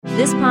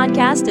This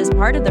podcast is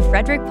part of the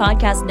Frederick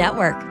Podcast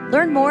Network.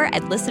 Learn more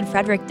at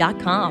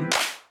listenfrederick.com.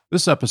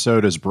 This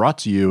episode is brought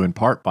to you in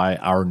part by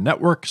our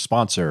network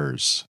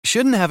sponsors.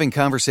 Shouldn't having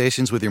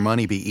conversations with your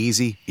money be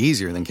easy?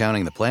 Easier than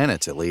counting the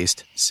planets, at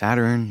least.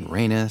 Saturn,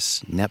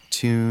 Uranus,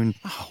 Neptune.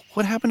 Oh,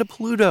 what happened to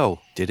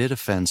Pluto? Did it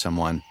offend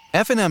someone?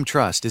 F&M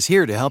Trust is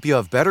here to help you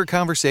have better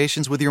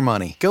conversations with your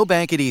money. Go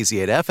bank it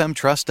easy at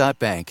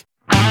fmtrust.bank.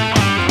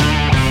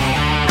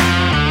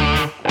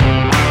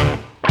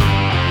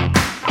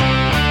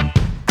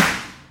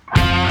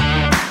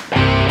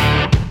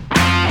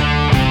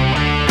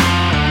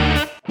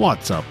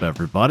 What's up,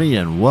 everybody,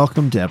 and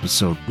welcome to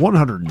episode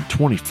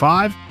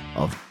 125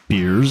 of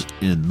Beers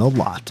in the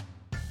Lot.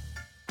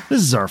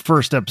 This is our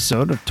first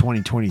episode of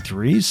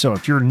 2023, so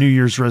if your New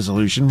Year's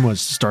resolution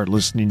was to start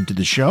listening to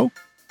the show,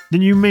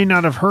 then you may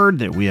not have heard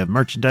that we have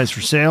merchandise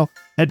for sale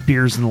at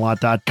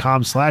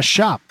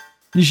beersinthelot.com/shop.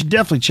 You should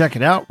definitely check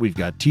it out. We've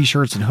got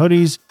t-shirts and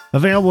hoodies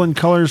available in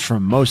colors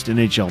from most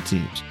NHL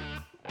teams.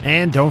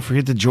 And don't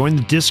forget to join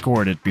the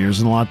Discord at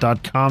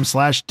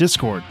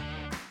beersinthelot.com/discord.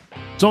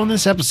 So in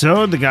this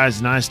episode, the guys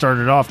and I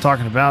started off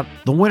talking about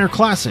the Winter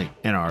Classic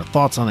and our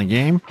thoughts on the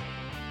game.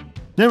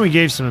 Then we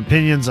gave some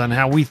opinions on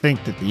how we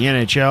think that the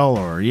NHL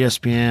or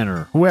ESPN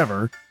or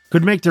whoever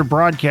could make their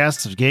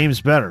broadcasts of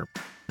games better,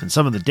 and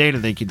some of the data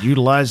they could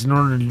utilize in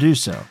order to do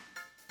so.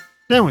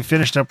 Then we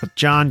finished up with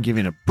John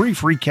giving a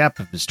brief recap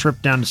of his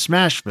trip down to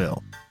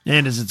Smashville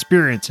and his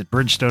experience at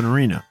Bridgestone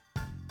Arena.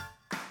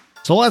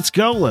 So let's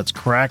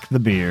crack the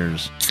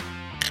beers.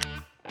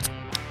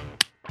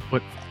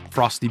 What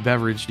frosty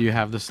beverage do you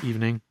have this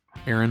evening,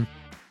 Aaron?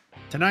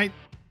 Tonight,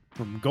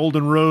 from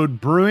Golden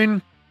Road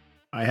Brewing,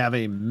 I have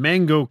a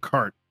Mango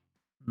Cart,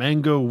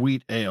 Mango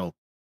Wheat Ale.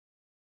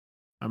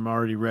 I'm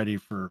already ready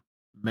for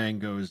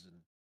mangoes and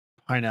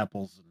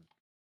pineapples and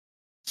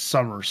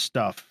summer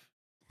stuff.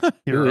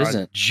 Who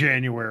isn't?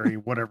 January,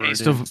 whatever it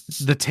is.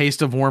 The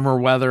taste of warmer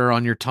weather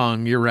on your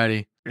tongue. You're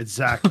ready.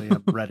 Exactly.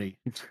 I'm ready.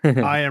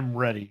 I am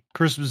ready.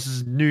 Christmas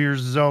is New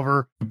Year's is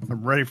over.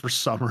 I'm ready for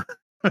summer.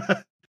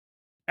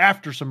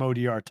 After some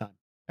ODR time.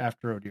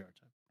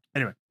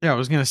 Anyway. Yeah, I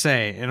was going to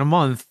say, in a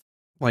month,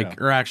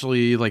 or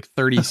actually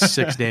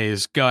 36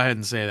 days, go ahead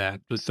and say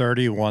that. But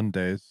 31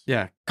 days.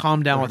 Yeah,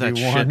 calm down with that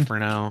shit for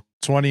now.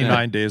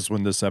 29 days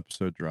when this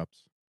episode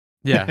drops.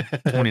 Yeah,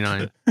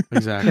 29.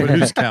 Exactly. But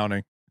who's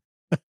counting?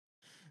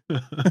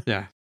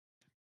 Yeah.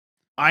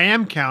 I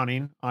am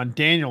counting on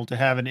Daniel to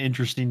have an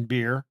interesting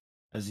beer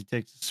as he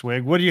takes a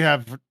swig. What do you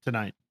have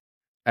tonight?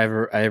 I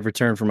have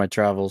returned from my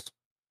travels.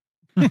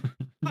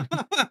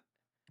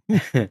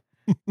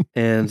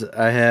 And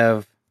I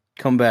have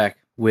come back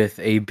with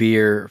a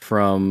beer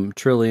from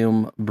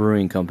Trillium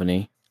Brewing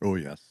Company. Oh,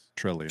 yes.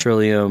 Trillium.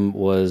 Trillium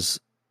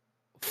was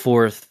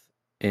fourth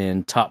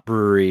in top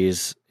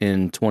breweries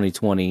in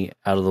 2020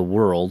 out of the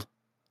world.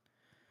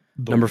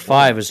 Number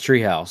 5 is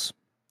Treehouse.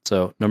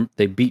 So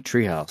they beat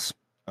Treehouse.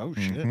 Oh,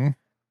 shit.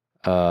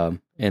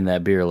 In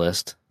that beer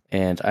list.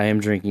 And I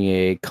am drinking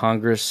a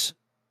Congress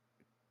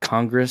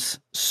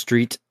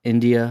Street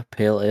India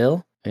Pale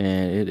Ale.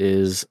 And it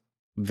is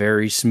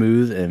very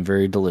smooth and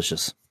very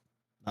delicious.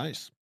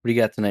 Nice. What do you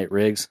got tonight,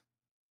 Riggs?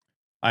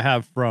 I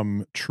have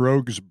from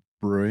Trogs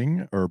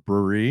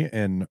Brewery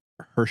in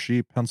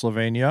Hershey,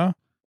 Pennsylvania.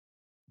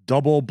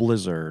 Double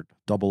Blizzard,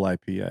 double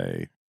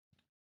IPA.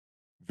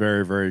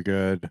 Very, very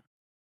good.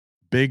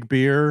 Big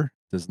beer,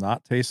 does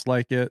not taste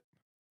like it.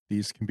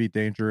 These can be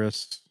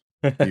dangerous.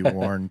 Be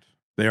warned.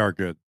 They are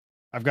good.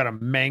 I've got a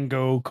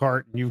Mango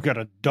Cart and you've got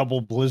a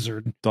Double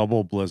Blizzard.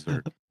 Double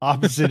Blizzard.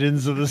 Opposite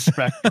ends of the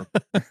spectrum.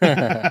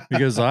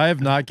 Because I have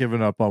not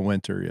given up on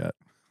winter yet.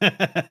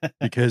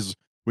 Because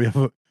we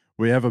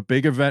have a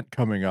big event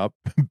coming up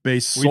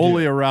based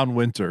solely around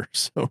winter.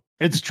 So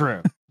it's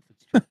true.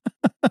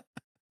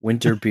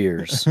 Winter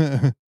beers.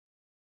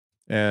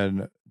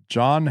 And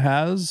John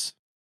has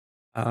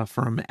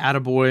from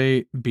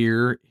Attaboy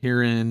Beer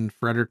here in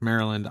Frederick,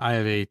 Maryland. I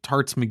have a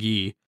Tarts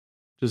McGee, which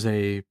is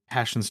a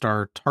Passion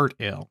Star Tart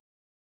Ale.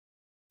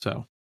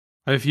 So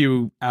I have a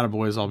few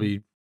Attaboys. I'll be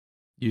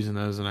using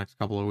those the next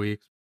couple of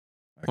weeks.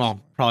 Excellent.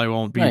 Well, probably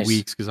won't be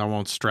weeks because I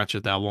won't stretch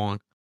it that long.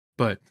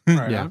 But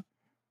yeah.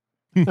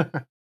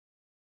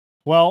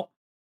 Well,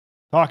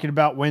 talking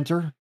about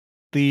winter,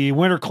 the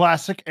Winter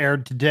Classic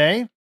aired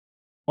today.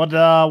 What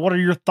are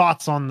your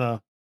thoughts on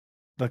the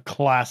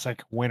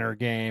classic winter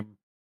game?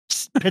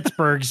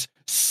 Pittsburgh's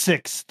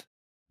 6th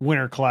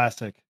Winter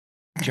Classic.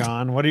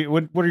 John, what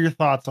are your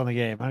thoughts on the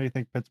game? How do you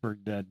think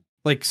Pittsburgh did?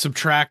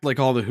 Subtract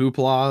all the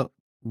hoopla.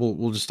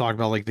 We'll just talk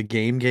about the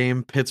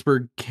game.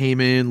 Pittsburgh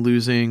came in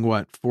losing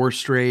 4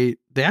 straight.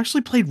 They actually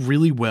played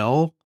really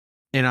well,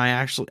 and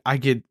I'm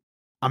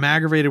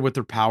aggravated with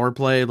their power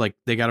play.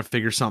 They got to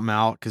figure something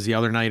out because the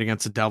other night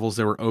against the Devils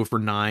they were 0 for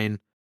 9.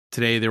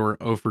 Today they were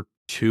 0 for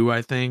 2,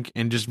 I think,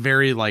 and just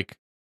very for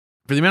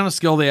the amount of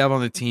skill they have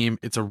on the team,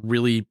 it's a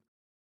really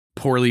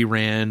poorly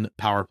ran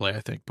power play,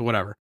 I think. But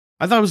whatever.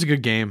 I thought it was a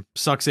good game.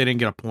 Sucks they didn't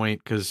get a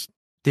point because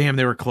damn,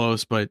 they were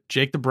close. But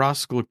Jake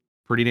DeBrusk looked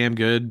pretty damn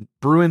good.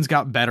 Bruins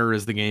got better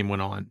as the game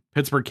went on.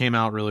 Pittsburgh came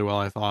out really well,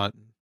 I thought.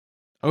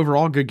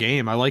 overall good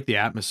game. I like the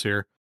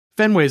atmosphere.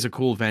 Fenway's a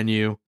cool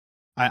venue.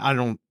 I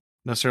don't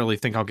necessarily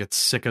think I'll get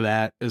sick of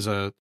that as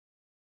a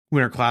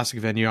Winter Classic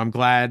venue. I'm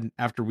glad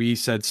after we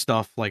said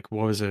stuff like,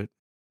 what was it,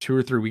 2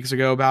 or 3 weeks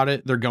ago about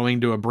it, they're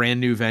going to a brand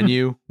new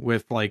venue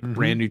with like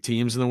brand new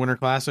teams in the Winter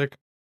Classic.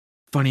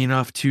 Funny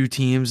enough, 2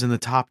 teams in the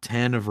top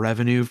 10 of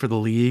revenue for the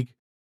league.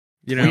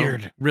 You know,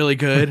 Weird. Really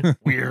good.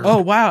 Weird.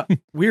 Oh, wow.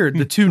 Weird.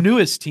 The 2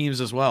 newest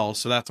teams as well.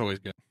 So that's always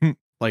good.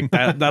 Like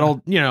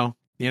that'll, the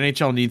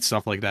NHL needs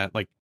stuff like that.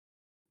 Like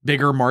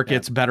bigger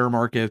markets, better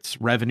markets,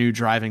 revenue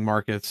driving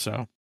markets.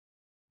 So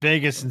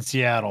Vegas and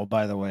Seattle,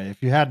 by the way,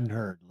 if you hadn't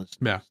heard,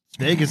 listen. yeah, It's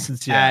Vegas and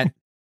Seattle.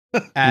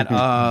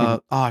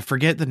 I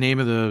forget the name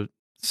of the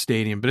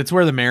stadium, but it's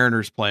where the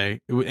Mariners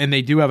play, and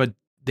they do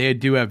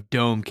have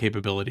dome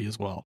capability as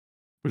well,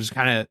 which is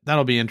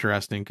that'll be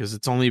interesting because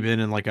it's only been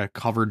in like a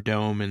covered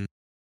dome, and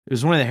it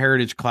was one of the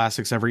Heritage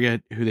Classics. I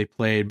forget who they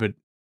played, but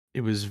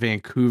it was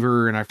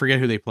Vancouver, and I forget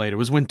who they played. It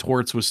was when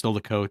Torts was still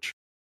the coach.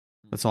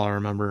 That's all I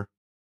remember,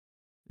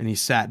 and he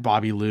sat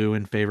Bobby Lou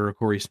in favor of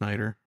Corey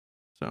Snyder.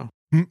 So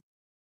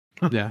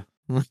yeah.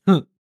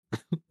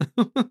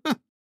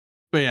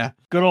 But yeah,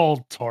 Good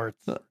old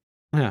Torts.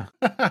 yeah.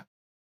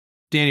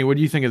 Danny, what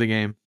do you think of the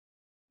game?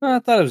 I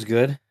thought it was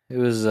good. It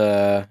was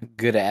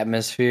good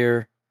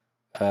atmosphere.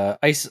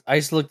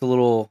 Ice looked a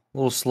little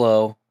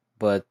slow,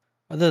 but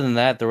other than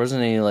that, there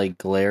wasn't any like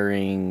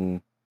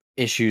glaring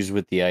issues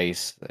with the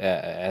ice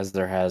as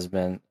there has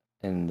been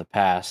in the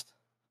past.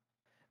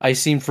 Ice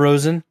seemed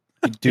frozen.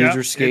 Dudes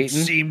were skating.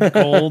 It seemed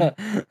cold.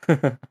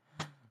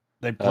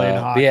 They played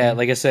hockey. But yeah,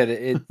 like I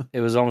said, it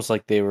was almost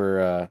like they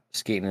were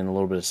skating in a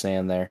little bit of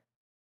sand there.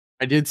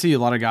 I did see a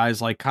lot of guys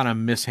like kind of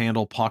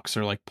mishandle pucks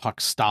or like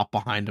pucks stop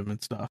behind them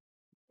and stuff.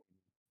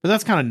 But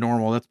that's kind of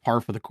normal. That's par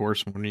for the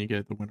course when you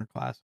get the Winter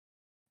Class.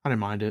 I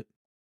didn't mind it.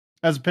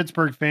 As a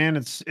Pittsburgh fan,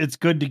 it's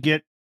good to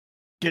get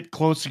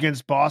close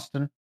against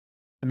Boston.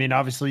 I mean,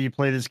 obviously you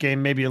play this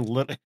game maybe a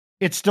little.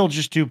 It's still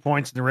just 2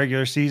 points in the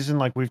regular season,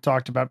 like we've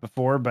talked about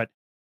before, but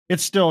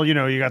it's still,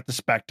 you got the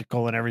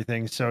spectacle and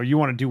everything. So you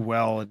want to do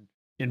well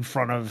in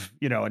front of,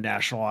 a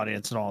national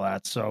audience and all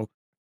that. So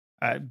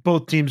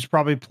both teams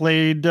probably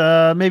played,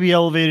 maybe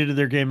elevated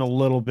their game a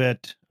little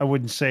bit. I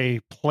wouldn't say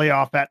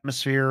playoff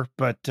atmosphere,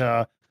 but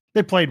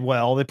they played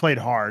well. They played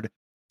hard.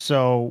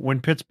 So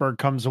when Pittsburgh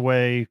comes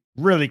away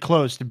really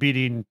close to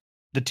beating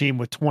the team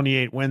with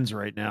 28 wins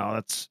right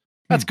now,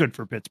 that's good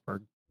for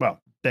Pittsburgh. Well,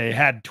 they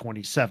had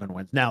 27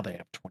 wins. Now they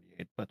have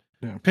 28, but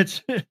yeah.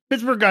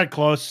 Pittsburgh got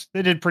close.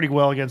 They did pretty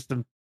well against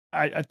them.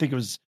 I think it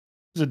was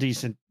a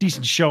decent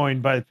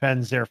showing by the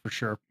Pens there for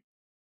sure.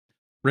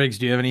 Riggs,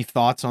 do you have any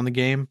thoughts on the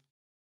game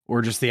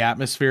or just the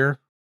atmosphere?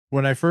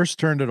 When I first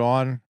turned it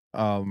on,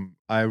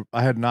 I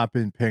had not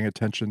been paying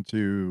attention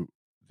to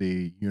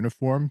the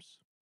uniforms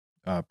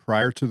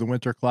prior to the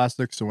Winter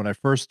Classic. So when I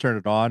first turned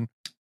it on,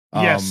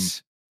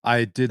 yes,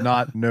 I did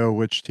not know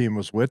which team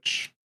was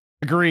which.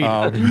 Agreed.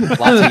 Lots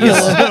of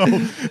yellow.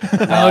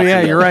 Oh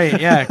yeah, you're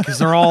right. Yeah, because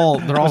they're all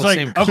the like,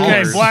 same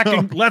okay, colors.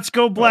 let's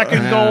go black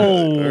and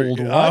gold. Wait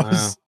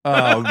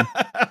a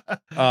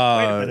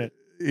minute.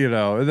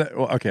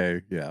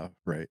 Okay, yeah,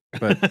 right.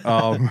 But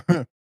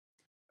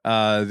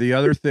the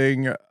other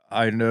thing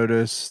I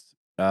noticed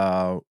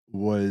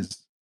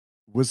was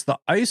the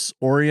ice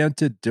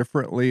oriented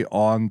differently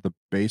on the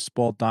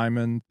baseball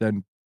diamond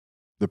than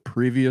the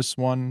previous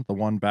one, the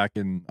one back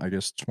in, I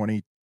guess,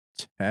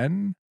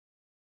 2010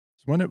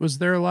 when it was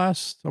there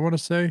last, I want to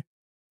say.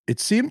 It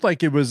seemed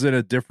like it was in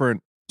a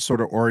different sort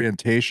of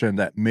orientation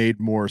that made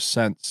more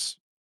sense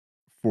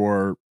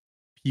for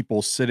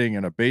people sitting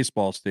in a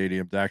baseball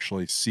stadium to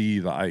actually see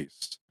the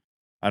ice.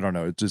 I don't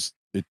know.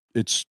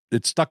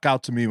 It stuck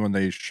out to me when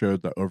they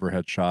showed the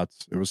overhead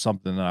shots. It was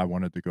something that I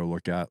wanted to go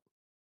look at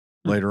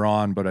later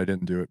on, but I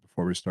didn't do it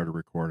before we started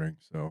recording,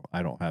 so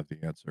I don't have the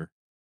answer.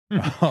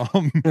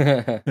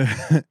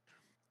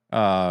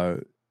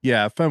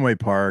 Yeah, Fenway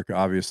Park,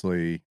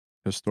 obviously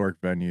historic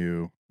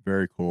venue,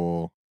 very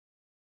cool.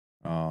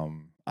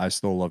 I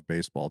still love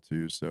baseball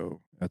too,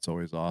 so that's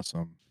always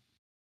awesome.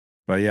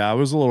 But yeah, I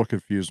was a little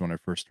confused when I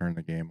first turned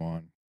the game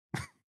on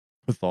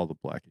with all the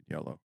black and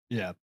yellow.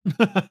 Yeah.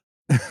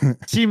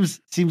 seems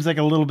like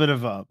a little bit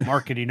of a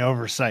marketing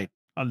oversight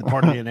on the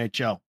part of the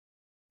NHL.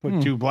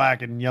 Put 2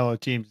 black and yellow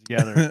teams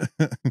together.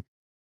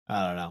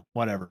 I don't know.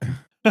 Whatever.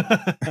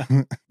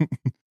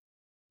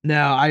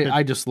 No,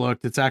 I just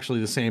looked. It's actually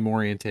the same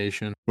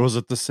orientation. Was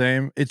it the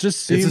same? It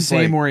just seems it's the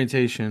same like...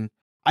 orientation.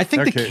 I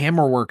think the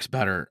camera works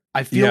better.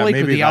 I feel like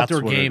with the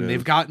outdoor game,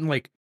 they've gotten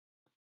they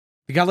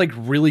got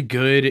really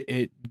good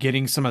at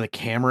getting some of the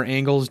camera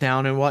angles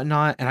down and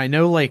whatnot. And I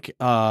know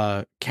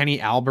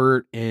Kenny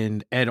Albert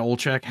and Ed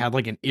Olczyk had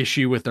an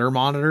issue with their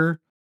monitor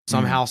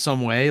somehow,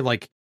 some way.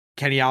 Like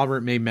Kenny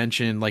Albert may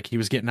mention he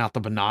was getting out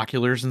the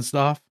binoculars and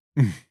stuff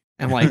and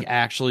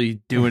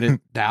actually doing it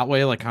that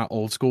way, kind of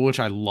old school, which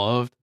I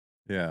loved.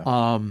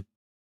 Yeah.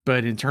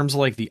 But in terms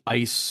of the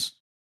ice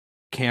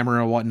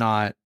camera and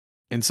whatnot,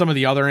 and some of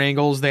the other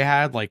angles they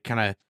had,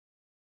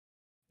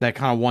 that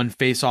kind of one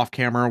face-off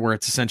camera where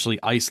it's essentially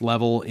ice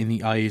level in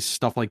the ice,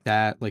 stuff like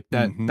that. Like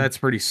that, Mhm. that's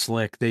pretty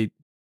slick. They've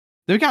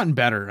gotten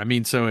better. I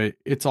mean, so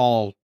it's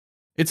all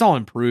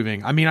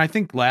improving. I mean, I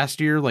think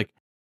last year, like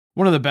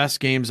one of the best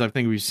games I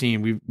think we've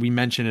seen, we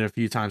mentioned it a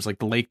few times, like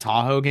the Lake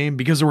Tahoe game,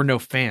 because there were no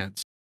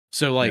fans.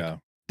 So like Yeah.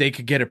 they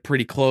could get it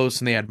pretty close,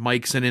 and they had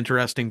mics in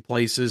interesting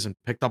places and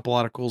picked up a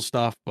lot of cool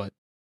stuff. But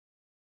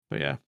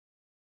yeah.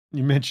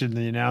 You mentioned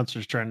the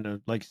announcers trying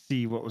to like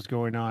see what was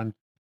going on.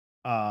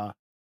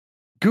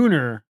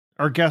 Gooner,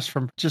 our guest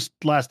from just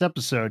last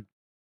episode,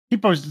 he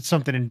posted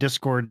something in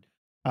Discord.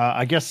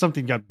 I guess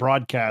something got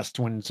broadcast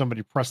when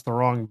somebody pressed the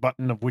wrong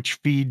button of which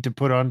feed to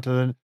put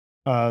onto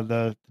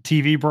the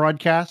TV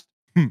broadcast,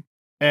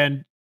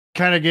 and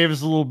kind of gave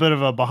us a little bit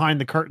of a behind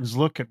the curtains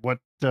look at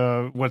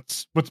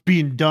what's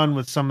being done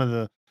with some of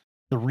the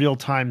real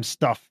time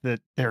stuff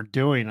that they're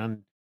doing.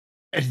 And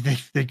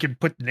they can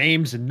put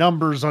names and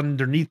numbers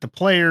underneath the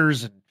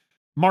players and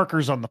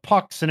markers on the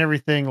pucks and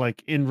everything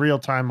like in real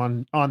time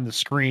on the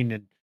screen.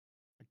 And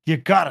you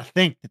gotta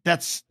think that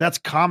that's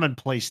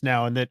commonplace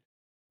now, and that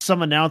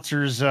some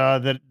announcers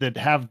that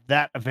have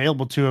that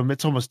available to them,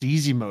 it's almost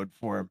easy mode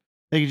for them.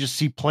 They can just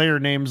see player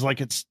names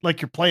like it's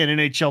like you're playing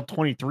NHL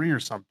 23 or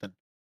something.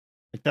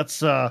 Like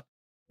that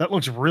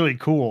looks really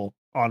cool,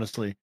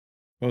 honestly.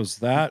 Was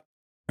that,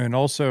 and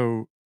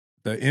also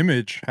the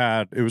image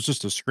had, it was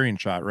just a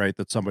screenshot, right,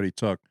 that somebody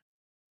took.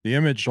 The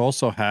image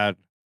also had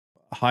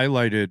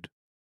highlighted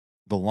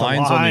the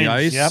lines on the lines,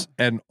 ice, yep.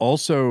 and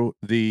also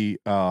the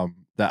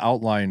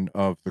outline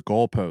of the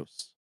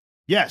goalposts.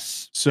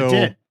 Yes, So it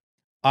did.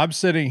 I'm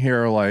sitting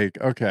here like,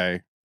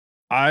 okay,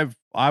 I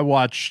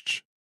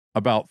watched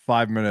about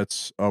 5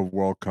 minutes of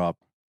World Cup,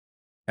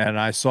 and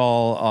I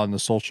saw on the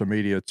social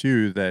media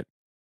too that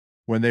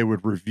when they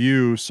would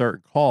review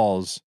certain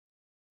calls,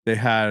 they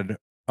had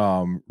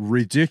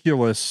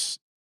ridiculous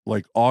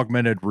like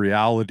augmented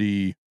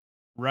reality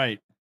Right.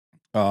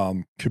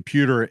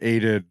 computer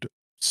aided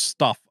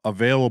stuff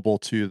available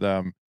to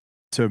them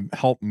to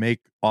help make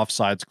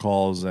offsides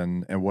calls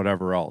and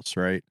whatever else,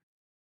 right?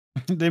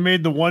 They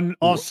made the one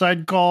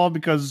offside call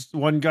because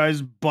one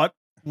guy's butt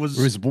was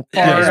His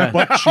Yeah.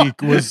 butt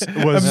cheek was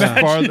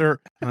Imagine. farther,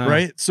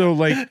 right? So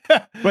like,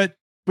 but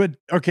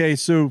okay,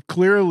 so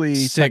clearly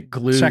Sick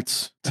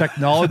glutes.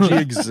 technology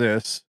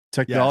exists.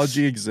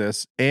 Technology Yes.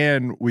 exists,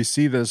 and we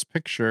see this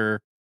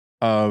picture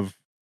of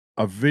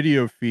a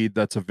video feed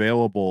that's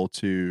available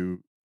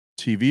to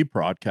TV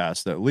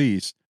broadcast, at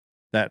least,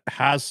 that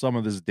has some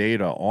of this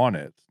data on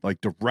it, like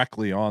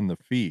directly on the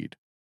feed.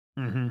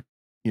 Mm-hmm.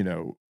 You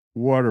know,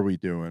 what are we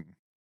doing?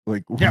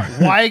 Like, Yeah,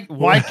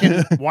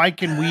 why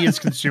can we as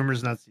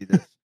consumers not see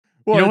this?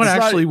 well, You know what it's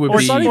not- actually would or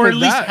be- it's not Or at even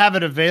least that. have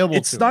it available.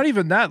 It's to not us.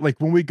 even that. Like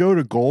when we go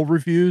to goal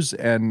reviews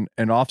and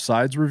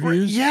offsides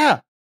reviews, Yeah.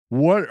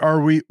 why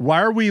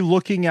are we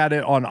looking at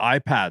it on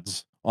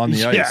iPads on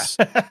the ice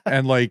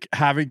and like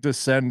having to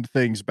send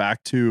things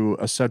back to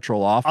a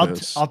central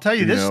office? I'll tell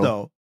you this know?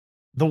 though.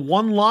 The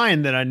one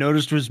line that I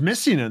noticed was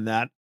missing in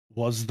that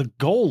was the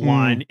goal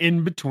line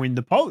in between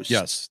the posts.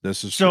 Yes,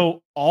 this is true.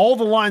 So all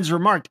the lines were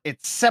marked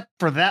except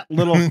for that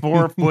little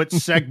 4-foot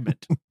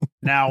segment.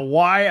 Now,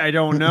 why I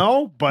don't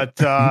know, but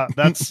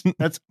that's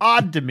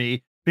odd to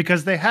me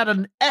because they had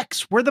an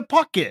X where the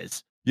puck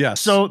is.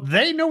 Yes. So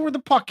they know where the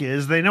puck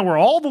is. They know where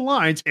all the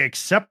lines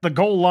except the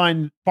goal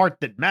line part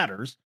that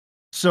matters.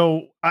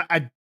 So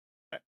I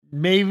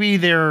maybe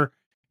they're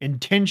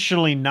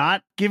intentionally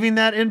not giving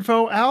that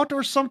info out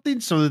or something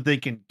so that they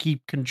can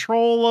keep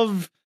control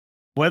of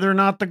whether or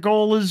not the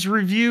goal is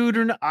reviewed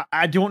or not.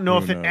 I don't know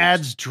Who if it knows?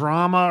 adds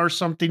drama or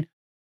something.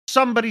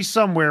 Somebody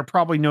somewhere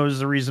probably knows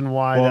the reason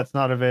why Well, that's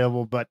not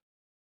available, but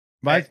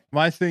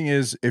my thing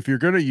is, if you're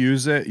going to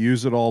use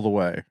it all the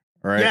way.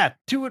 All right. yeah,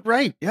 do it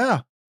right.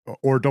 Yeah.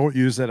 Or don't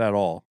use it at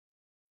all.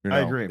 You know, I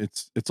agree.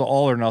 It's an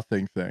all or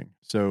nothing thing.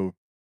 So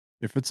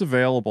if it's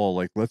available,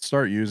 like let's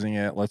start using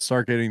it. Let's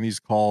start getting these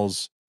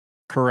calls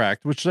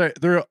correct, which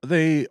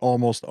they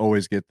almost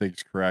always get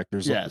things correct.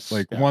 There's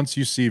once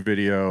you see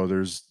video,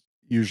 there's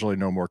usually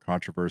no more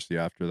controversy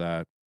after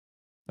that.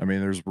 I mean,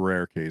 there's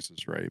rare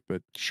cases, right?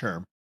 But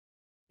Sure.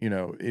 you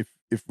know, if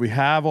we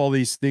have all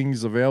these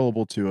things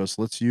available to us,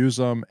 let's use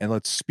them and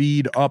let's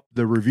speed up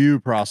the review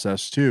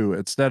process too,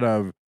 instead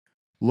of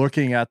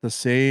looking at the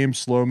same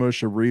slow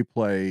motion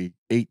replay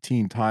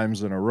 18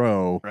 times in a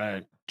row,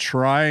 Right.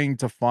 trying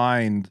to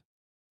find,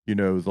 you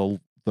know,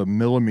 the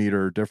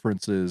millimeter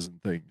differences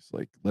and things.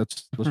 Like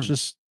let's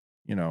just,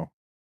 you know,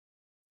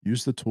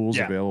 use the tools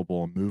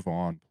available and move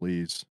on,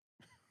 please.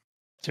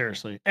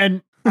 Seriously.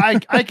 And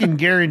I can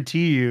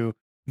guarantee you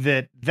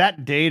that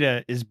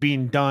data is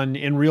being done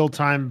in real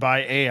time by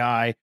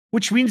AI,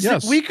 which means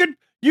that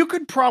you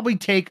could probably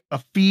take a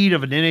feed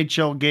of an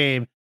NHL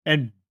game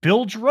and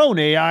build your own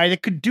AI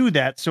that could do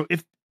that. So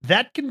if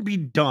that can be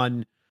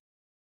done,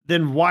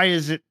 then why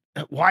is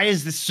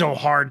this so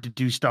hard to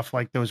do stuff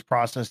like those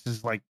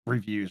processes like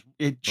reviews?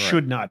 It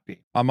should not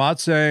be. I'm not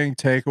saying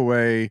take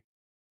away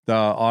the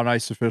on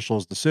ice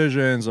officials'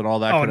 decisions and all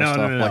that kind of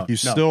stuff. Like you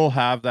still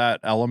have that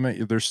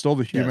element. There's still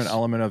the human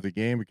element of the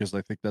game because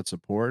I think that's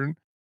important.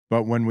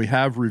 But when we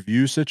have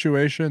review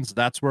situations,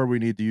 that's where we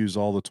need to use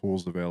all the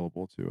tools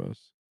available to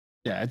us.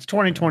 Yeah, it's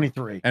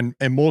 2023. And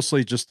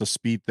mostly just to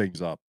speed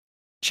things up.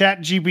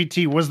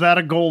 ChatGPT, was that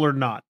a goal or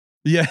not?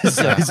 Yes,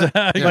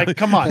 exactly. Like,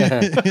 come on.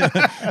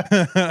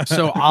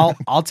 So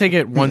I'll take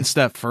it one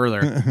step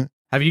further.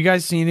 Have you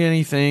guys seen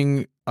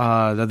anything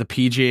that the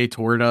PGA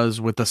Tour does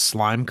with the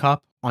slime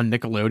cup on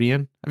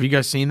Nickelodeon? Have you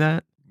guys seen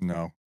that?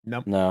 No.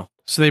 Nope. No.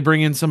 So they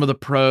bring in some of the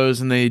pros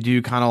and they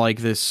do kind of like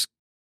this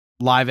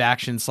live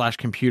action /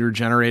 computer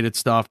generated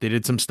stuff. They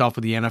did some stuff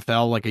with the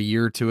NFL like a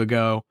year or two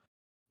ago,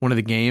 one of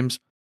the games.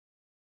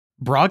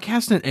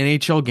 Broadcast an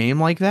NHL game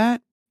like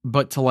that,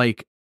 but to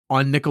like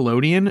on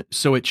Nickelodeon,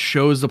 so it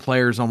shows the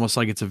players almost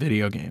like it's a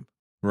video game.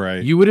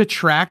 Right. You would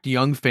attract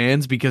young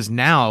fans because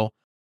now,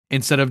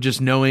 instead of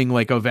just knowing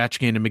like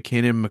Ovechkin and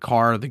McKinnon,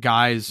 Makar, the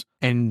guys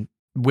and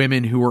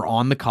women who are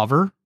on the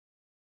cover,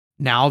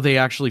 now they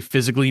actually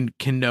physically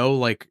can know,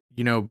 like,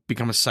 you know,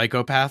 become a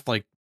psychopath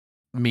like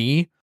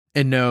me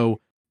and know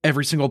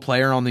every single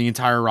player on the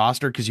entire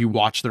roster because you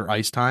watch their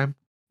ice time.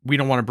 We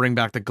don't want to bring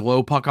back the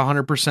glow puck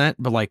 100%,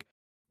 but like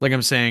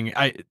I'm saying,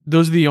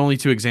 those are the only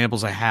two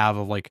examples I have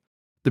of like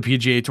the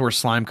PGA Tour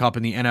Slime Cup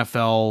and the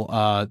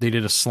NFL. They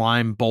did a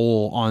slime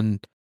bowl on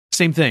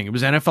same thing. It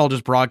was NFL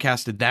just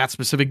broadcasted that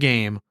specific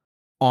game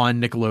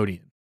on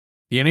Nickelodeon.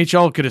 The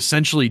NHL could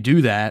essentially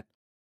do that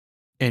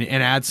and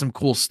add some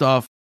cool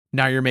stuff.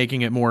 Now you're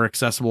making it more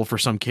accessible for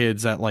some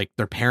kids that like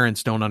their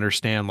parents don't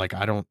understand. Like,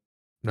 I don't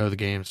know the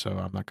game, so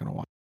I'm not going to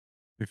watch.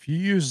 If you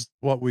use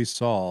what we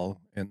saw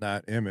in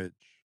that image,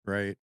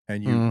 right,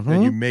 and you Mhm.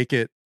 and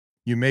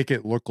you make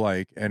it look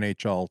like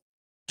NHL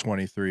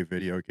 23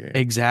 video game.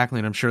 Exactly,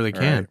 and I'm sure they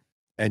can. Right?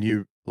 And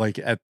you like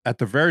at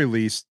the very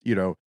least, you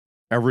know,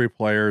 every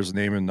player's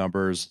name and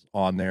numbers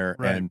on there,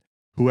 Right. and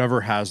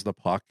whoever has the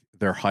puck,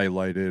 they're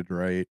highlighted,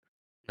 right?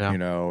 Yeah. You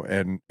know,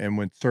 and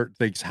when certain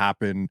things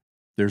happen,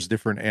 there's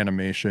different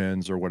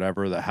animations or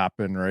whatever that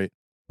happen, right?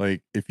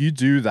 Like if you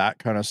do that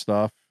kind of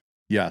stuff,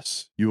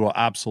 yes, you will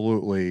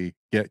absolutely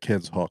get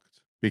kids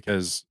hooked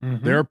because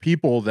there are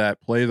people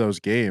that play those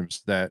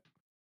games that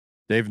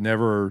they've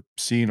never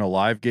seen a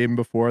live game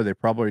before. They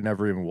probably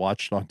never even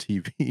watched on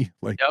TV.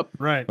 Like, Yep.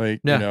 Right.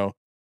 like Yeah. you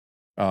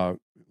know,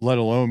 let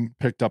alone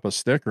picked up a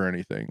stick or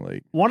anything.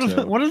 Like One of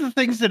the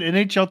things that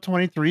NHL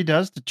 23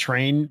 does to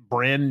train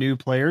brand new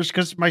players,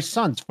 because my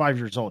son's 5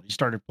 years old. He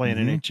started playing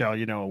NHL,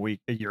 you know,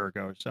 a year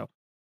ago. So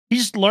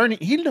he's learning.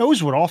 He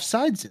knows what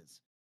offsides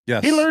is.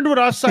 yes, He learned what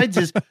offsides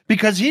is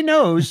because he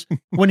knows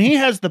when he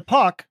has the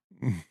puck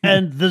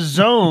and the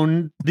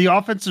zone, the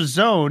offensive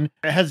zone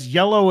has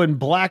yellow and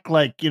black,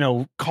 like, you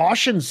know,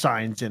 caution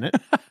signs in it.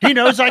 He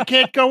knows I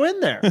can't go in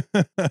there.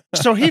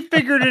 So he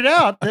figured it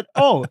out that,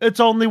 oh, it's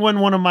only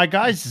when one of my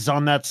guys is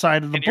on that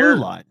side of the blue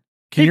line.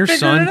 Can He your figured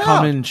son it come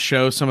out. and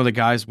show some of the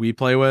guys we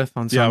play with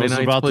on Yeah, I Sunday was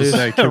nights, about please? to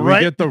say, can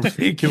Right?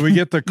 we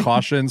get the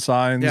caution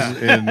signs Yeah.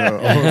 in Oh,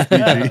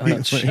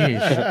 OFPG?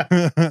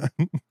 jeez.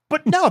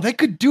 But no, they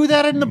could do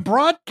that in the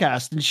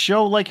broadcast and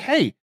show like,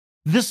 hey,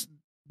 this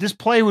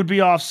play would be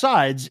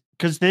offsides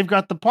because they've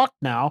got the puck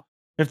now.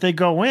 If they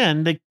go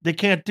in, they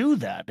can't do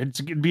that.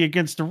 It'd be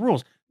against the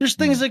rules. There's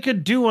things they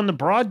could do on the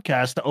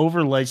broadcast to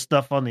overlay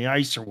stuff on the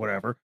ice or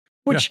whatever,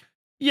 which,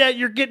 yeah,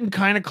 you're getting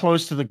kind of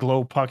close to the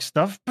glow puck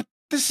stuff, but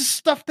this is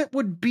stuff that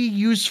would be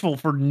useful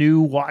for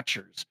new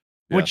watchers,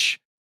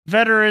 which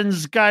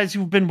veterans, guys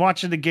who've been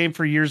watching the game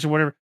for years or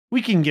whatever,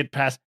 we can get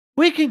past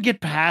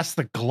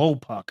the glow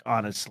puck,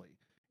 honestly.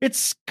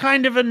 It's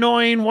kind of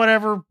annoying,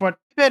 whatever, but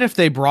I bet if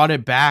they brought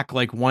it back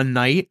like one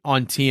night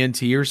on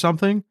TNT or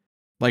something,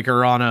 like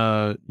or on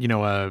a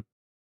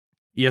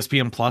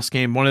ESPN Plus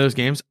game, one of those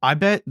games, I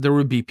bet there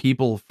would be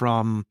people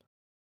from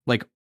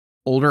like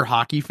older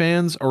hockey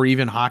fans or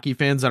even hockey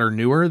fans that are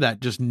newer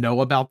that just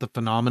know about the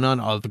phenomenon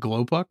of the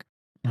glow puck.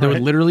 They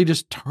would literally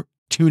just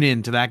tune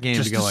in to that game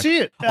just to go like, see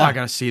it. oh, I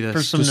gotta see this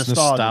For some Just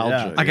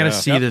nostalgia. I gotta yeah.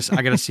 see this.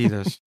 I gotta see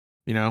this.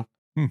 You know?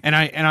 And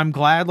I'm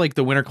glad like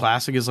the Winter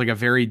Classic is like a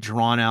very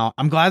drawn out.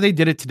 I'm glad they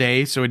did it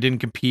today so it didn't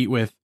compete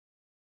with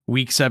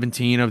week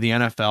 17 of the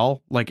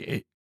NFL. Like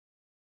it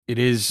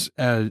is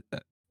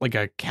like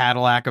a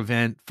Cadillac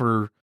event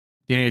for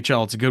the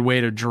NHL. It's a good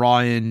way to draw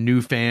in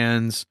new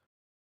fans,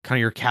 kind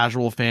of your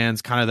casual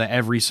fans, kind of the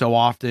every so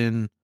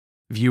often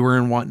viewer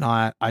and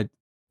whatnot.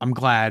 I'm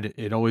glad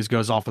it always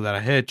goes off without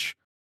a hitch.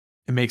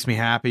 It makes me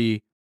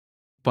happy.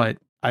 But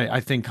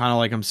I think kind of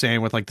like I'm saying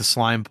with like the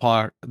slime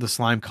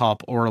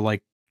cup or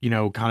like, you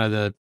know, kind of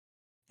the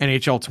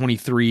NHL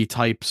 23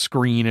 type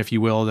screen, if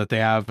you will, that they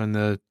have in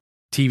the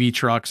TV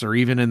trucks or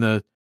even in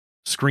the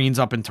screens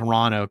up in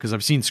Toronto. Cause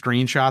I've seen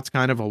screenshots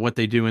kind of what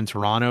they do in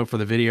Toronto for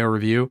the video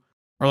review,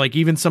 or like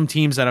even some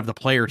teams that have the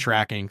player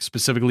tracking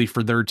specifically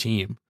for their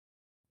team.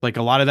 Like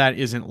a lot of that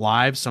isn't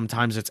live.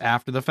 Sometimes it's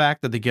after the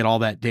fact that they get all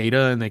that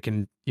data and they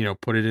can, you know,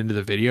 put it into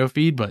the video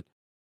feed, but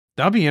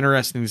that'll be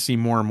interesting to see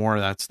more and more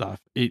of that stuff.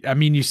 I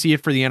mean, you see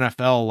it for the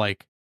NFL,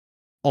 like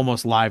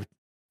almost live,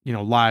 you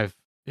know, live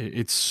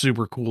it's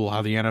super cool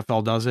how the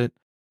NFL does it.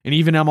 And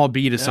even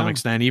MLB to some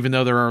extent, even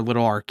though they're a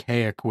little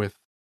archaic with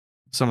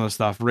some of the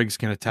stuff, Riggs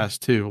can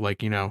attest to. Like,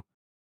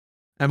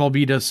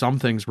 MLB does some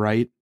things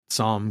right,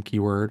 some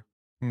keyword.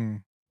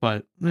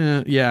 But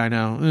yeah, I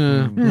know.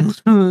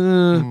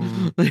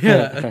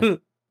 Yeah.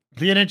 The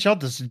NHL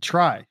doesn't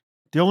try.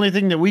 The only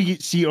thing that we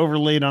see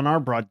overlaid on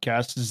our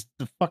broadcast is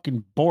the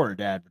fucking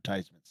board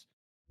advertisements,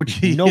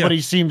 which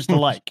nobody seems to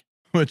like.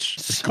 Which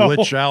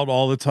glitch out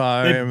all the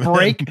time. They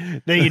break,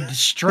 they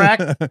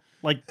distract,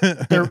 like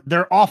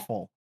they're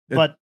awful.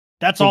 But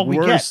that's all we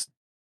get.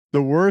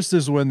 The worst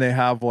is when they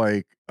have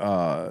like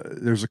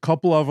there's a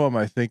couple of them,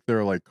 I think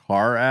they're like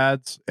car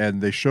ads,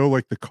 and they show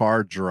like the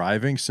car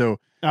driving. So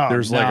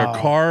there's like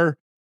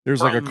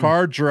a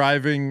car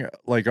driving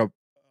like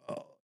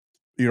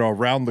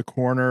around the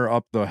corner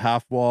up the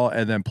half wall,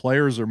 and then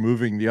players are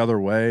moving the other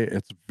way.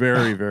 It's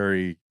very,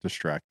 very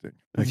distracting.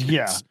 Like,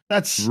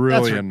 that's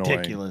really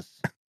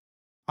ridiculous.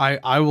 annoying.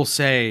 I will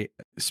say,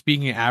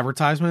 speaking of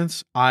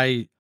advertisements,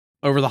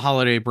 over the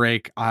holiday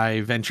break,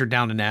 I ventured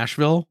down to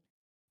Nashville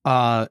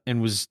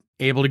and was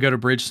able to go to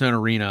Bridgestone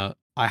Arena.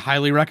 I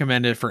highly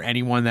recommend it for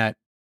anyone that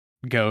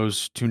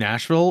goes to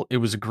Nashville. It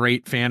was a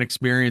great fan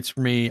experience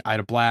for me. I had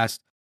a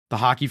blast. The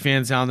hockey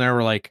fans down there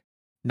were like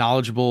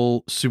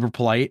knowledgeable, super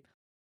polite.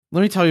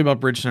 Let me tell you about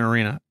Bridgestone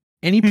Arena.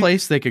 Any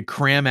place they could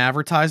cram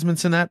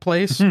advertisements in that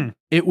place,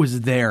 it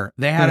was there.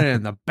 They had it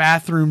in the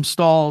bathroom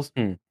stalls.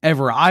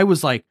 I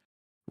was like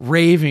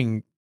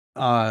raving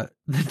to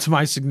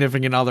my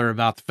significant other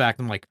about the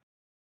fact, I'm like,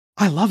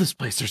 I love this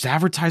place. There's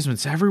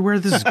advertisements everywhere.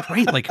 This is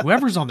great. Like,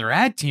 whoever's on their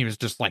ad team is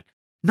just like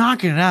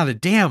knocking it out of the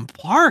damn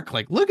park.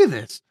 Like, look at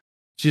this.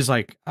 She's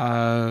like,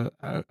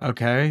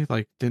 okay.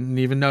 Like, didn't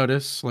even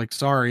notice. Like,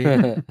 sorry.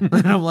 And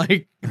I'm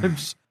like,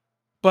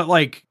 but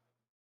like,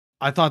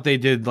 I thought they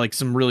did like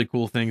some really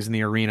cool things in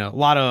the arena. A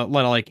lot of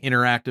like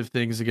interactive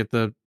things to get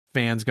the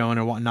fans going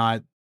and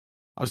whatnot.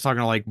 I was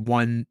talking to like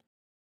one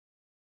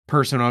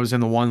person when I was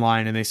in the one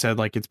line, and they said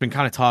like it's been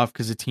kind of tough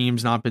because the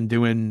team's not been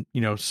doing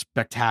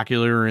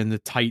spectacular, and the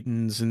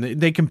Titans, and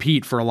they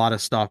compete for a lot of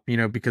stuff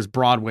because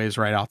Broadway's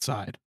right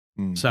outside.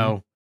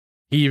 So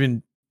he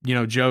even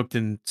joked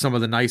in some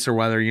of the nicer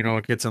weather,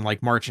 it gets in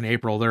like March and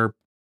April, they're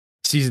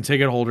season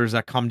ticket holders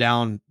that come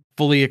down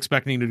fully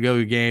expecting to go to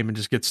the game and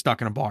just get stuck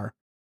in a bar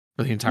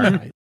for the entire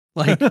night.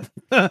 Like,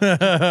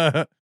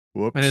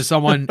 whoops. And as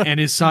someone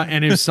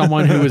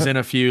who was in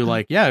a few,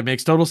 like, yeah, it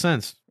makes total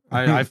sense.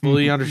 I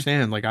fully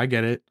understand. Like, I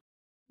get it.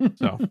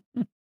 So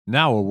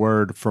now a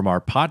word from our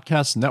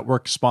podcast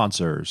network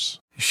sponsors.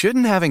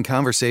 Shouldn't having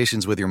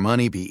conversations with your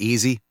money be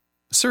easy?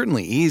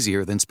 Certainly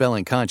easier than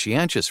spelling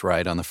conscientious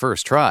right on the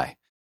first try.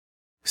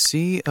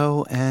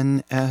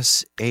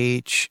 CONSH.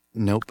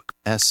 Nope.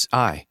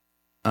 SI.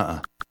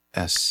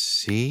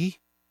 SC?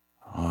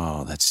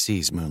 Oh, that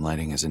C's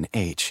moonlighting as an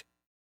H.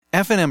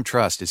 F&M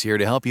Trust is here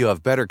to help you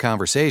have better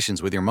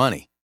conversations with your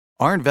money.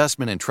 Our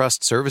investment and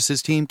trust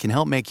services team can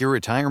help make your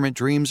retirement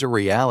dreams a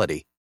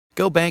reality.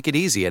 Go bank it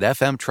easy at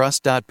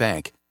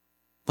fmtrust.bank.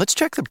 Let's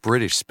check the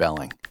British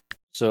spelling.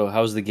 So,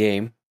 how's the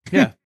game?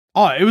 Yeah.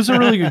 Oh, it was a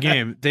really good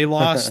game. They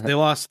lost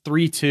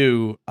 3-2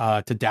 to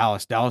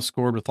Dallas. Dallas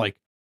scored with like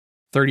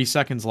 30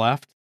 seconds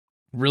left.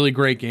 Really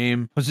great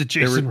game. Was it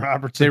Jason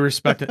Robertson? They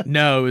respected.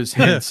 No, it was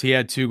Hintz. He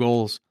had 2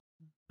 goals.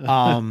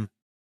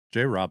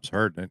 J-Rob's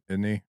hurt,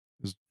 isn't he?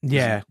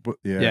 Yeah.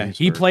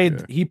 He hurt,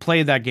 played. He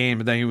played that game,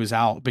 but then he was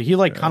out. But he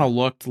kind of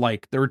looked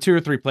like there were 2 or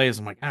 3 plays.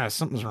 I'm like,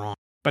 something's wrong.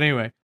 But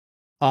anyway,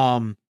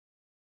 it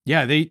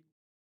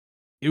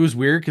was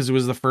weird because it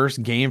was the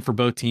first game for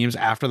both teams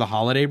after the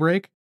holiday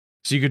break,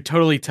 so you could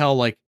totally tell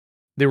like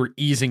they were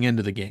easing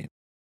into the game.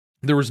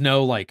 There was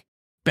no like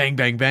bang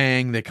bang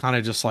bang. They kind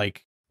of just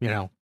like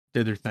did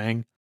their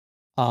thing.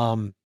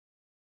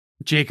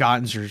 Jake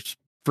Ottinger's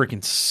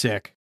freaking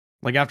sick.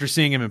 Like after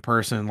seeing him in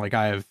person, like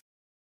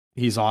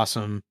he's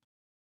awesome.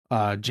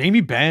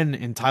 Jamie Benn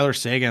and Tyler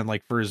Seguin,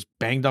 like for as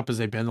banged up as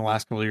they've been the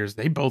last couple of years,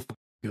 they both look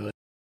good.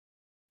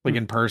 Like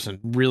in person,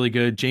 really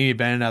good. Jamie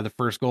Benn had the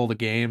first goal of the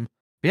game.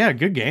 But yeah,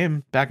 good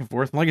game, back and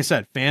forth. And like I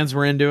said, fans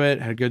were into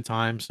it, had a good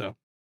time, so it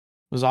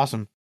was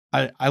awesome.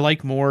 I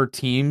like more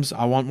teams.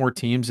 I want more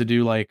teams to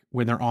do like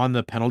when they're on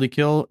the penalty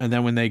kill, and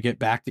then when they get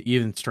back to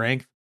even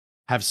strength,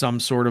 have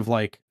some sort of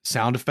like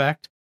sound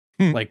effect.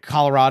 Like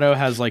Colorado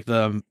has like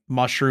the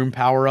mushroom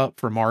power up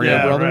for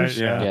Mario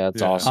Brothers. Right, Yeah,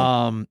 it's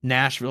awesome.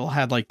 Nashville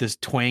had like this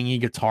twangy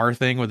guitar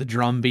thing with a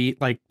drum beat,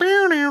 like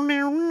it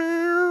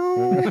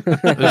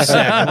was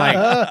sick.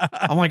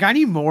 I'm like, I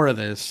need more of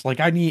this. Like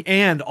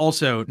and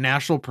also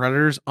Nashville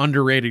Predators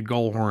underrated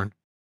goal horn,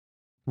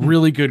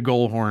 really good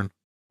goal horn.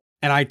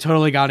 And I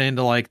totally got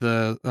into like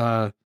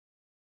the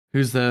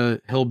who's the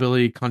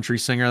hillbilly country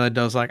singer that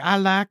does like, I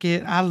like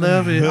it, I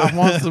love it, I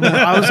want some more.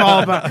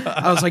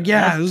 I was like,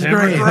 yeah, it was Tim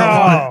great.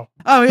 McGraw.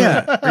 Oh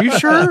yeah, are you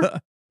sure?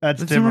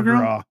 That's Tim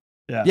McGraw.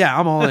 Yeah,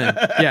 I'm all in.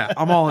 Yeah,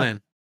 I'm all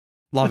in.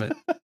 Love it.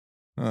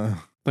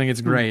 Think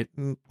it's great.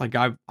 Like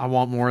I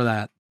want more of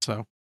that.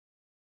 So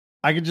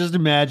I could just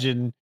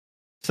imagine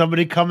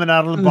somebody coming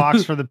out of the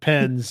box for the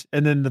pins,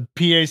 and then the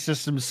PA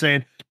system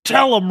saying,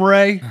 "Tell him,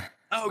 Ray."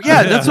 Oh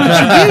yeah, that's what it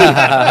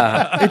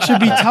should be. It should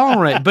be telling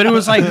right. But it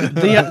was like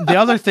the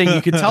other thing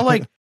you could tell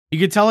like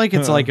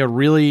it's like a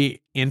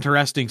really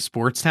interesting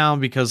sports town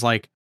because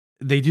like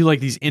they do like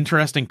these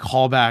interesting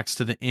callbacks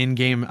to the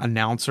in-game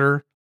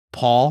announcer,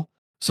 Paul.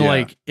 So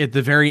like at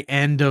the very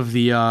end of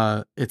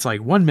the it's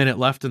like 1 minute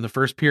left in the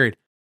first period.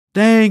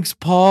 Thanks,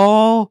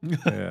 Paul.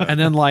 Yeah. And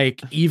then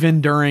like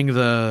even during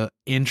the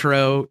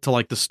intro to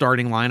like the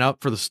starting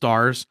lineup for the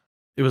Stars,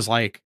 it was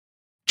like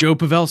Joe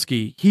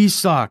Pavelski, he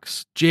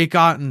sucks. Jake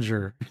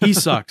Ottinger, he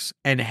sucks.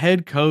 And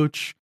head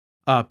coach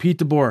Pete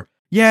DeBoer,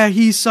 yeah,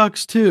 he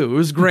sucks too. It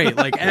was great.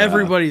 Like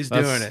everybody's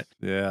doing it.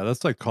 Yeah,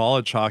 that's like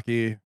college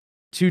hockey.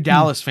 2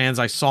 Dallas fans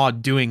I saw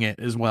doing it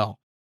as well.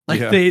 Like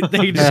they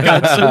just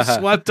got so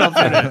swept up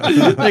in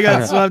it. They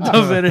got swept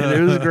up in it.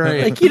 It was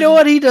great. Like, you know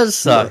what? He does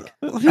suck.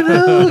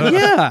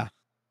 Yeah.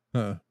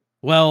 Huh.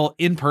 Well,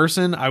 in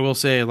person, I will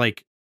say,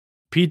 like,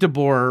 Pete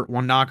DeBoer,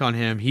 one knock on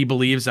him, he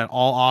believes that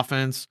all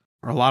offense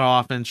or a lot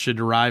of offense should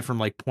derive from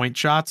like point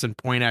shots and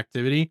point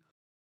activity.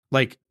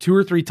 Like 2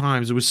 or 3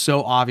 times, it was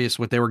so obvious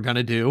what they were going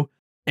to do.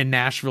 And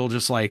Nashville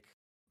just like,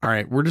 all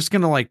right, we're just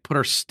going to like put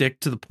our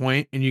stick to the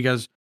point and you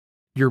guys,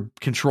 your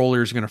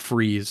controller is going to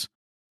freeze.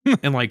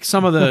 And like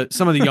some of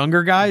the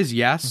younger guys,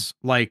 yes,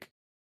 like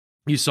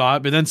you saw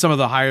it, but then some of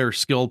the higher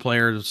skilled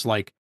players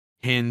like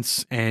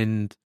Hintz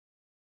and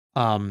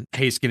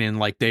Heiskanen,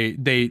 like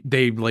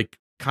they like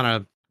kind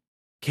of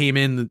came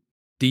in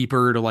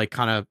deeper to like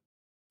kind of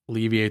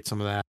alleviate some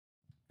of that.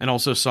 And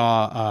also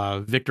saw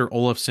Victor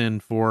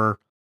Olofsson for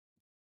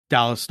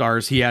Dallas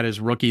Stars. He had his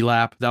rookie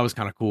lap. That was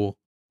kind of cool.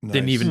 Nice.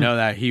 Didn't even know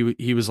that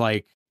he was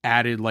like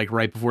added like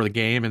right before the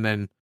game, and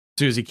then as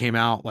soon as he came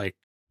out, like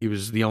he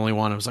was the only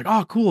one. I was like,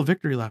 oh, cool, a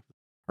victory lap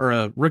or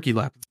a rookie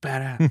lap. It's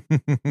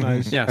badass.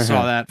 Nice. Yeah,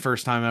 saw that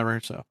first time ever.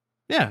 So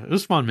yeah, it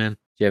was fun, man. Do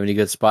you have any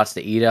good spots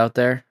to eat out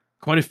there?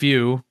 Quite a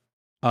few.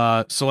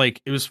 So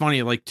like it was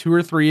funny, like 2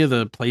 or 3 of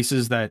the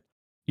places that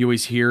you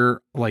always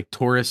hear like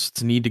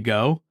tourists need to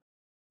go.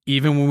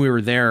 Even when we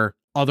were there,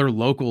 other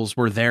locals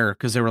were there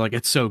because they were like,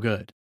 it's so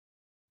good.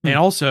 And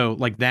also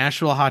like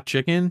Nashville hot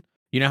chicken,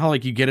 you know how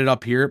like you get it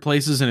up here at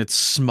places and it's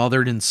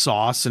smothered in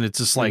sauce and it's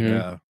just like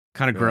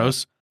kind of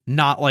gross.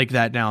 Not like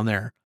that down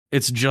there.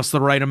 It's just the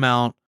right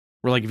amount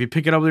where like if you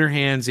pick it up with your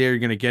hands, yeah, you're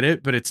going to get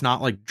it, but it's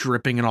not like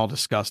dripping and all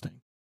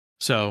disgusting.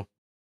 So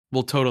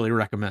we'll totally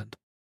recommend.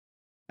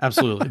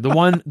 Absolutely. The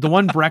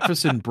one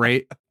breakfast and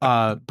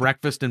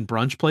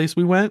brunch place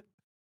we went,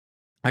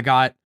 I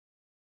got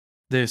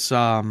this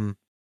called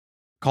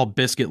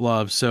Biscuit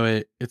Love.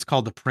 So it's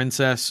called the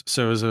Princess.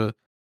 So it was a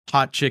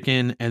hot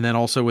chicken and then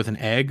also with an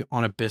egg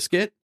on a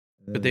biscuit,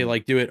 but they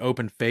like do it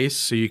open face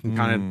so you can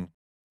kind of.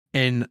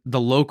 And the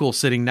local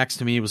sitting next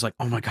to me was like,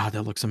 "Oh my god,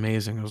 that looks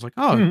amazing." I was like,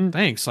 "Oh,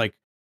 thanks." Like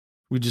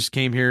we just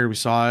came here, we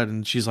saw it,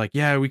 and she's like,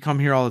 "Yeah, we come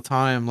here all the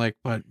time." Like,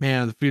 but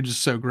man, the food is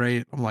so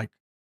great. I'm like,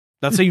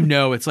 that's how you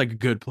know it's like a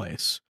good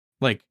place.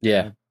 Like,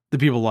 Yeah. the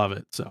people love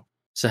it. So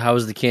how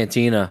was the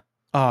cantina?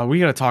 we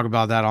got to talk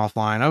about that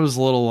offline. I was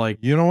a little like,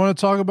 You don't want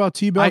to talk about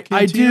T-Bell I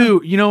Cantina?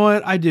 do. You know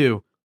what? I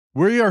do.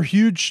 We are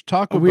huge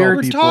Taco We're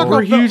Bell people.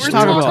 we're huge we're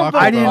Taco Taco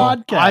Bell.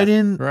 Bell I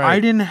didn't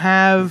Right.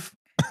 have.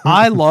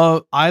 I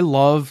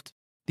loved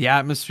the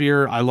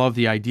atmosphere. I love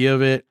the idea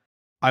of it.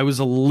 I was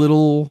a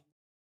little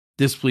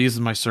displeased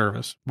with my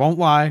service. Won't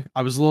lie.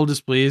 I was a little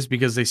displeased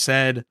because they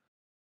said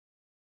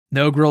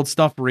no grilled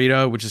stuffed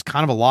burrito, which is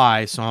kind of a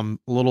lie. So I'm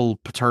a little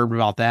perturbed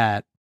about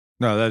that.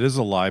 No, that is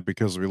a lie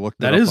because we looked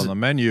That it up is- on the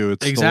menu.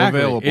 It's Exactly.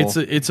 still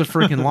available. It's a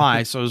freaking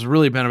lie. So I was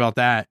really bent about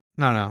that.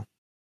 No.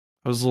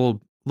 I was a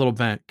little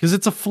bent because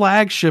it's a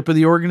flagship of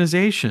the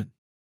organization.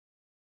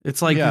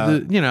 It's like Yeah,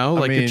 it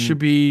mean, should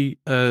be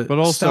a but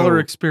also- stellar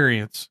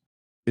experience.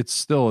 It's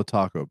still a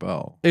Taco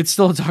Bell. It's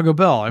still a Taco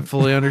Bell. I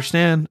fully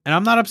understand. And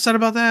I'm not upset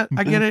about that.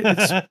 I get it.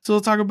 It's still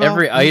a Taco Bell.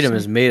 Every item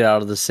is made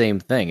out of the same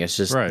thing. It's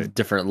just Right.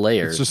 different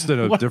layers. It's just in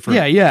a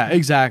different. Yeah,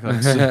 exactly.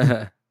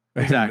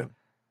 Exactly.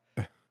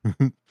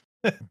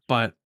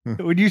 But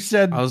When you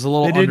said I was a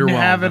little they didn't underwhelmed.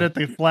 have it at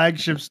the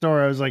flagship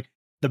store, I was like,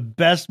 the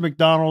best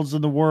McDonald's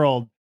in the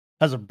world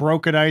has a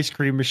broken ice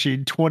cream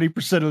machine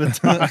 20% of the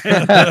time.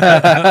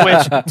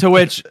 to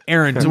which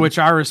Aaron, to which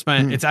I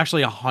respond, it's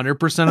actually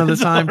 100% of the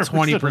It's time,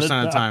 100% 20%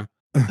 of the time.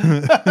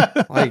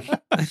 Like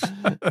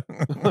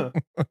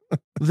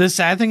the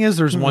sad thing is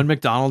there's one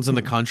McDonald's in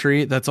the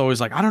country that's always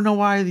like, I don't know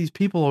why these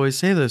people always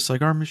say this.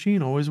 Like our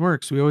machine always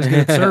works. We always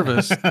get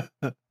service.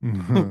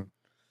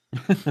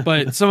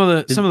 But some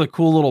of the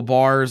cool little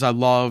bars I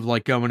love,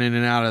 like going in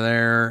and out of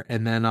there.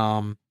 And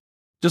then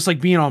just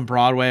like being on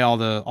Broadway, all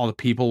the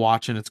people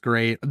watching, it's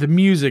great. The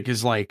music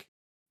is like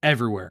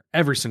everywhere,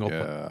 every single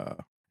place. Yeah.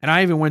 And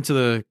I even went to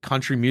the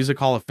Country Music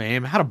Hall of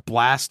Fame. Had a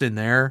blast in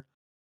there.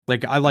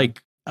 Like I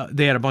like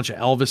they had a bunch of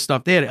Elvis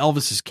stuff. They had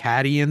Elvis's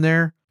caddy in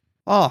there.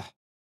 Oh,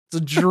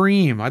 it's a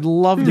dream. I'd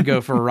love to go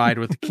for a ride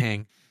with the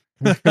king.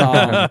 They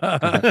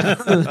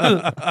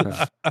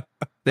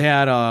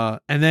had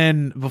and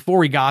then before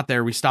we got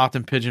there, we stopped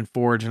in Pigeon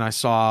Forge and I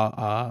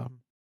saw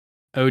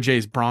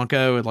OJ's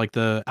Bronco at like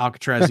the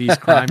Alcatraz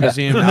East Crime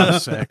Museum. That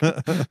was sick.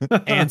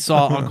 And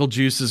saw Uncle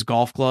Juice's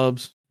golf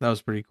clubs. That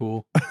was pretty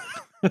cool.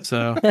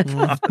 So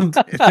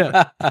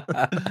yeah.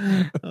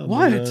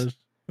 What?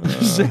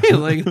 Just saying,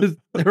 like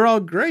they're all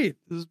great.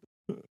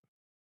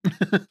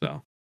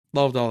 So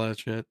loved all that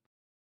shit.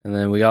 And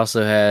then we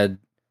also had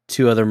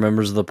 2 other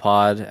members of the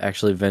pod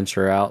actually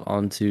venture out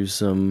onto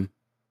some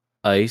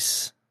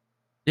ice.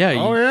 Yeah.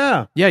 Oh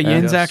yeah. Yeah,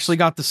 Yins Yes. actually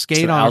got to skate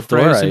Some on outdoor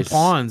frozen ice.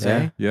 ponds, Yeah.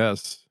 eh?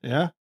 Yes.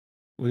 Yeah.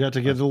 We got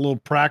to get a little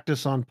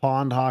practice on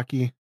pond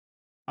hockey.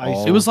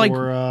 Ice It was like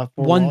for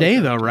one day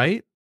volleyball. though,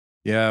 right?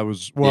 Yeah, it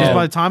was. Because Well,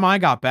 by the time I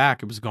got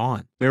back, it was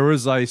gone. there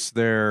was ice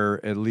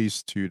there at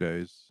least 2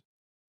 days.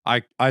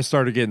 I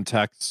started getting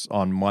texts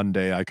on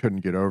Monday. I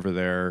couldn't get over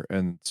there,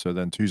 and so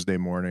then Tuesday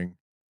morning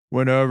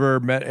went over,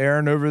 met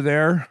Aaron over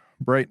there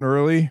bright and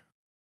early.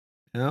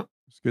 Yeah,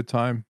 It's a good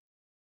time.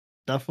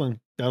 definitely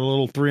got a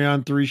little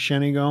 3-on-3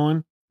 shinny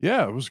going.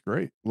 Yeah, it was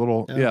great.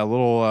 Little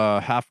Yeah.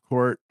 half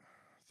court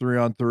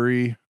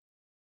 3-on-3.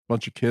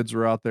 Bunch of kids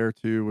were out there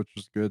too, which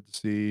was good to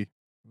see. It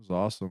was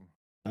awesome.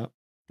 Yep.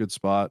 Good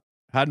spot.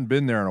 Hadn't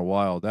been there in a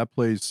while. That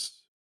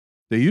place,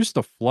 they used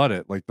to flood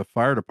it. Like the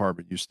fire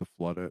department used to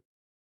flood it,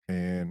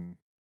 and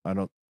I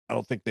don't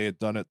think they had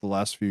done it the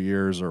last few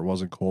years, or it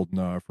wasn't cold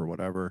enough or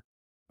whatever.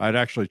 I'd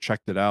actually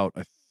checked it out,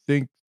 I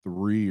think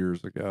 3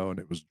 years ago, and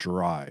it was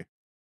dry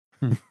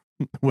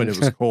when it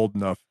was cold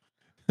enough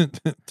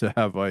to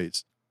have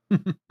ice.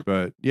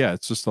 But yeah,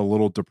 it's just a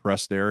little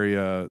depressed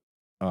area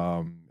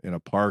in a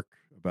park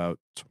about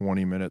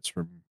 20 minutes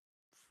from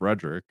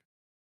Frederick.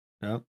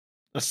 Yep.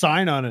 A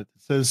sign on it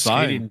that says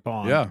skating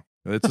pond. Yeah,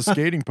 it's a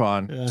skating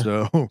pond. Yeah.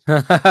 So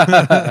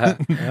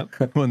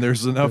Yep. when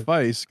there's enough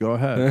ice, go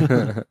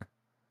ahead.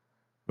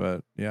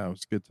 But yeah, it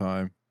was a good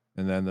time.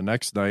 And then the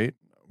next night,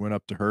 went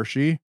up to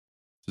Hershey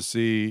to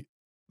see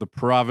the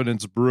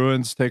Providence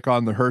Bruins take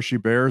on the Hershey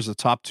Bears, the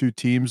top 2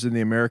 teams in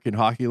the American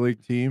Hockey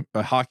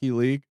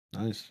League.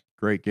 Nice.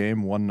 Great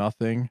game,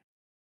 1-0.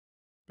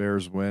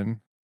 Bears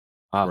win.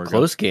 Wow,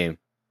 close game.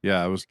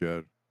 Yeah, it was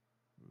good.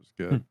 It was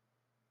good.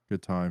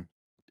 Good time.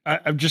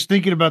 I'm just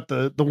thinking about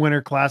the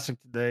Winter Classic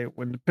today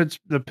when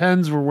the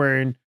Pens were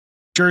wearing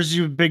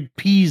jerseys with big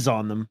P's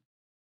on them.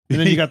 And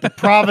then you got the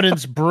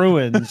Providence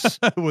Bruins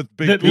with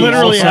big that P's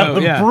literally also. have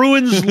the yeah.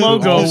 Bruins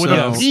logo with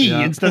a Also, P yeah.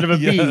 instead of a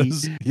B.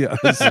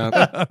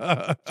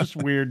 Yes. Just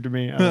weird to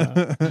me. I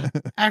don't know.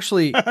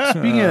 Actually,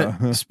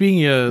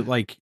 speaking of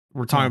like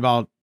we're talking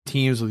about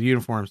teams with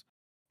uniforms,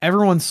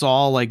 everyone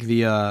saw like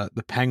the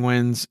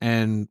Penguins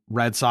and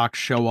Red Sox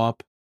show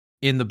up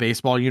in the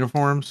baseball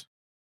uniforms.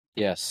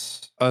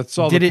 Yes. I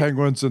saw Did the it-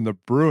 Penguins and the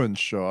Bruins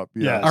show up.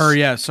 Yes. Or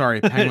yeah, sorry,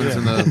 Penguins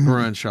and the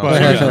Bruins show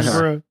But, up. yes.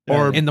 Or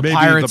Or In the maybe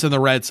Pirates and the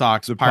Red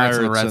Sox. the Pirates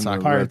and the Red and Sox.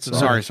 the Pirates Red and-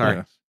 Sox.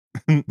 Sorry.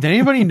 Yeah. Did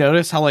anybody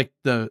notice how like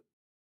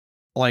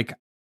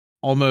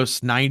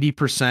almost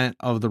 90%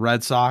 of the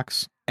Red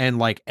Sox and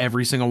like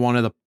every single one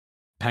of the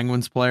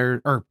Penguins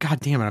players, or God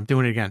damn it, I'm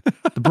doing it again.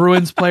 The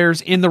Bruins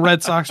players in the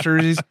Red Sox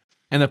jerseys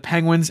and the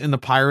Penguins in the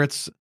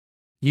Pirates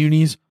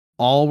unis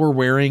all were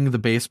wearing the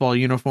baseball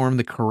uniform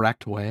the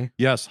correct way.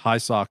 Yes, high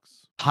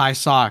socks. High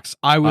socks.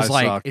 I was High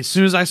like, socks. as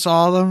soon as I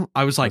saw them,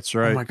 I was like, That's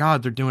right. oh my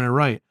God, they're doing it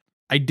right.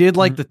 I did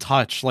like the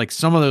touch. Like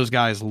some of those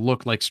guys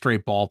look like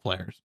straight ball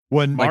players.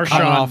 When Like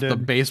Marchand coming off the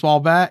did. baseball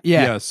bat.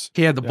 Yeah. Yes,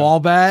 He had the Yeah. ball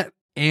bat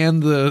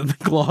and the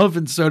glove,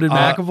 and so did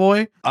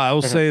McAvoy. I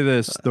will say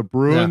this: the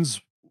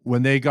Bruins,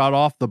 when they got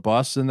off the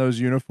bus in those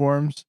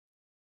uniforms,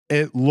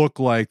 it looked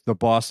like the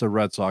Boston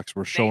Red Sox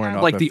were showing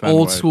up Like at the Fenway.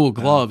 old school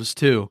gloves,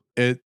 too.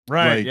 It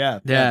Right. like, Yeah.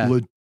 Yeah.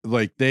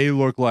 like they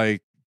look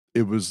like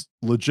it was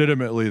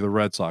legitimately the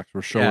Red Sox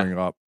were showing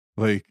up.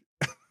 Like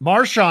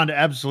Marchand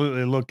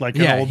absolutely looked like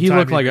an Yeah, old he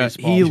looked like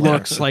he player.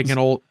 looks like an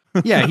old.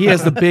 Yeah, he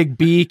has the big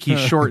beak. He's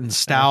short and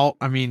stout.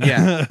 I mean,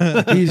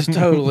 yeah, he's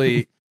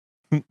totally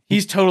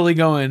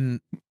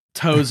going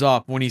toes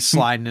up when he's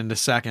sliding into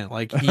second.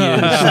 Like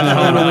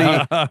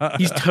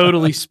he's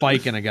totally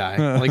spiking a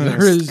guy. Like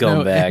there is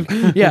Scumbag.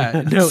 no,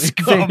 yeah, no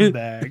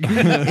Scumbag.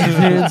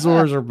 hands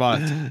or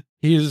butts.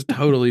 He is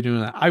totally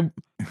doing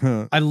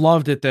that. I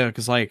loved it though,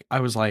 because like I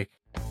was like,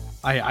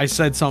 I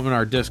said something in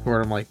our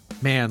Discord. I'm like,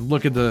 man,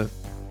 look at the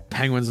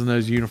Penguins in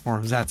those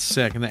uniforms. That's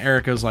sick. And the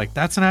Erica's like,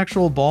 that's an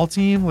actual ball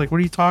team? Like, what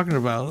are you talking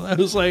about? I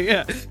was like,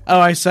 yeah. Oh,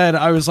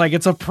 I was like,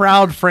 it's a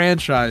proud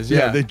franchise. yeah,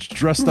 Yeah. they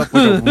dressed up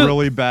like a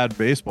really bad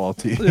baseball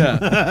team. Yeah.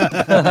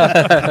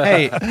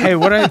 hey,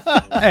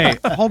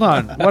 hold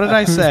on. What did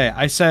I say?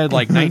 I said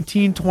like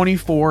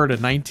 1924 to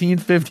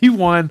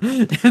 1951.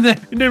 And then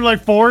He named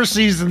like 4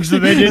 seasons that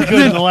they did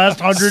good in the last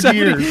 100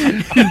 years.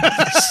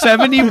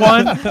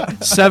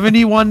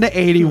 71 to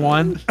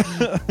 81,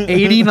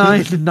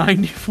 89 to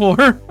 94,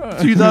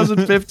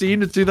 2015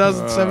 to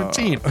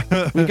 2017.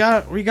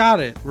 We got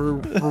it. We're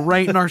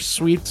right in our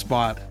sweet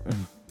spot.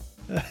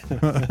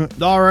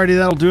 Alrighty,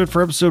 that'll do it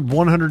for episode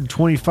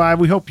 125.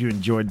 We hope you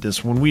enjoyed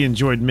this one. We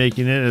enjoyed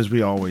making it, as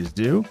we always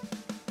do.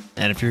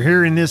 And if you're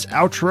hearing this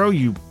outro,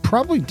 you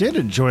probably did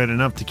enjoy it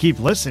enough to keep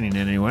listening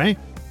anyway.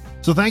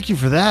 So thank you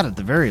for that at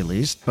the very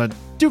least, but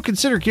do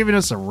consider giving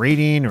us a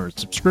rating or a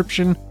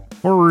subscription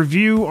or a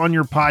review on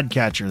your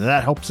podcatcher.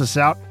 That helps us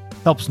out,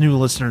 helps new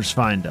listeners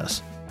find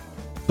us.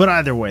 But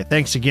either way,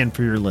 thanks again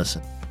for your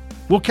listen.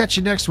 We'll catch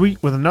you next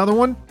week with another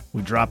one.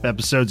 We drop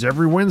episodes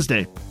every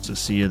Wednesday, so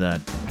see you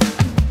then.